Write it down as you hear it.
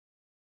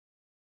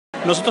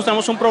Nosotros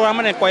tenemos un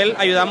programa en el cual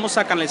ayudamos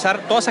a canalizar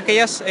todas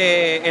aquellas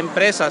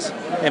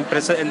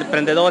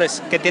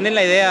emprendedores que tienen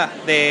la idea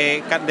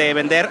de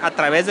vender a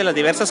través de las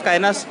diversas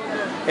cadenas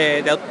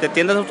de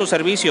tiendas de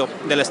autoservicio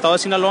del estado de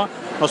Sinaloa.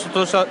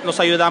 Nosotros los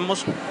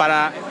ayudamos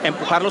para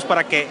empujarlos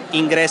para que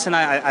ingresen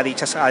a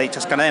dichas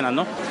cadenas,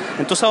 ¿no?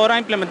 Entonces ahora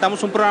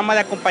implementamos un programa de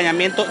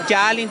acompañamiento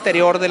ya al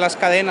interior de las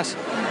cadenas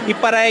y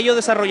para ello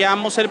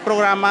desarrollamos el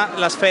programa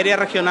Las Ferias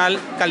Regional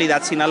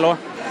Calidad Sinaloa.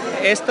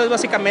 Estos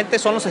básicamente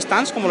son los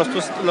stands, como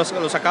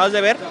los acabas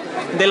de ver,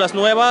 de los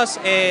nuevos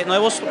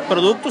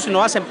productos y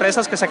nuevas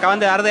empresas que se acaban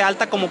de dar de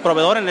alta como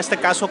proveedor, en este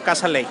caso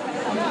Casa Ley.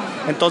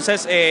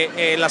 Entonces,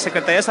 la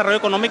Secretaría de Desarrollo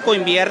Económico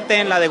invierte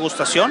en la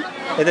degustación,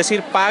 es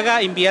decir,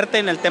 invierte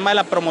en el tema de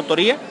la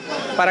promotoría.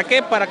 ¿Para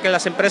qué? Para que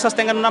las empresas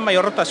tengan una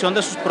mayor rotación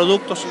de sus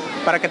productos,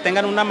 para que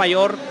tengan una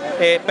mayor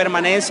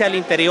permanencia al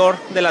interior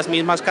de las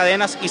mismas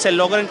cadenas y se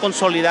logren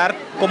consolidar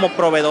como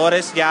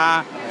proveedores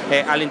ya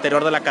al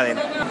interior de la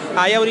cadena.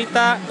 Hay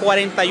ahorita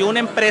 41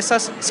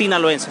 empresas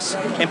sinaloenses,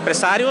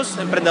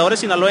 emprendedores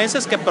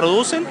sinaloenses que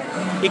producen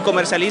y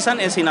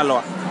comercializan en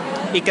Sinaloa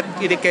y que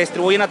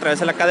distribuyen a través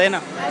de la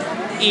cadena.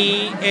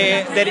 Y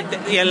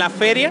en la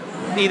feria,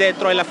 y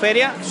dentro de la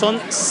feria son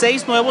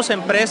 6 nuevas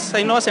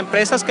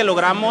empresas que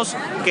logramos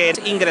que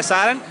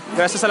ingresaran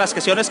gracias a las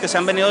gestiones que se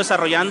han venido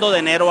desarrollando de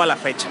enero a la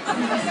fecha.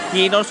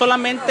 Y no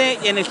solamente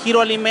en el giro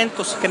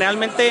alimentos,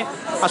 generalmente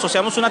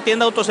asociamos una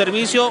tienda de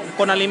autoservicio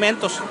con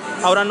alimentos.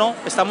 Ahora no,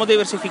 estamos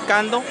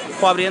diversificando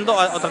o abriendo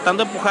o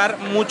tratando de empujar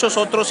muchos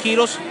otros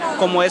giros,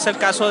 como es el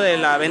caso de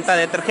la venta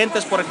de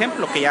detergentes, por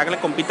ejemplo, que ya le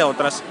compite a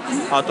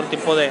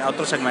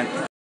otro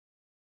segmento.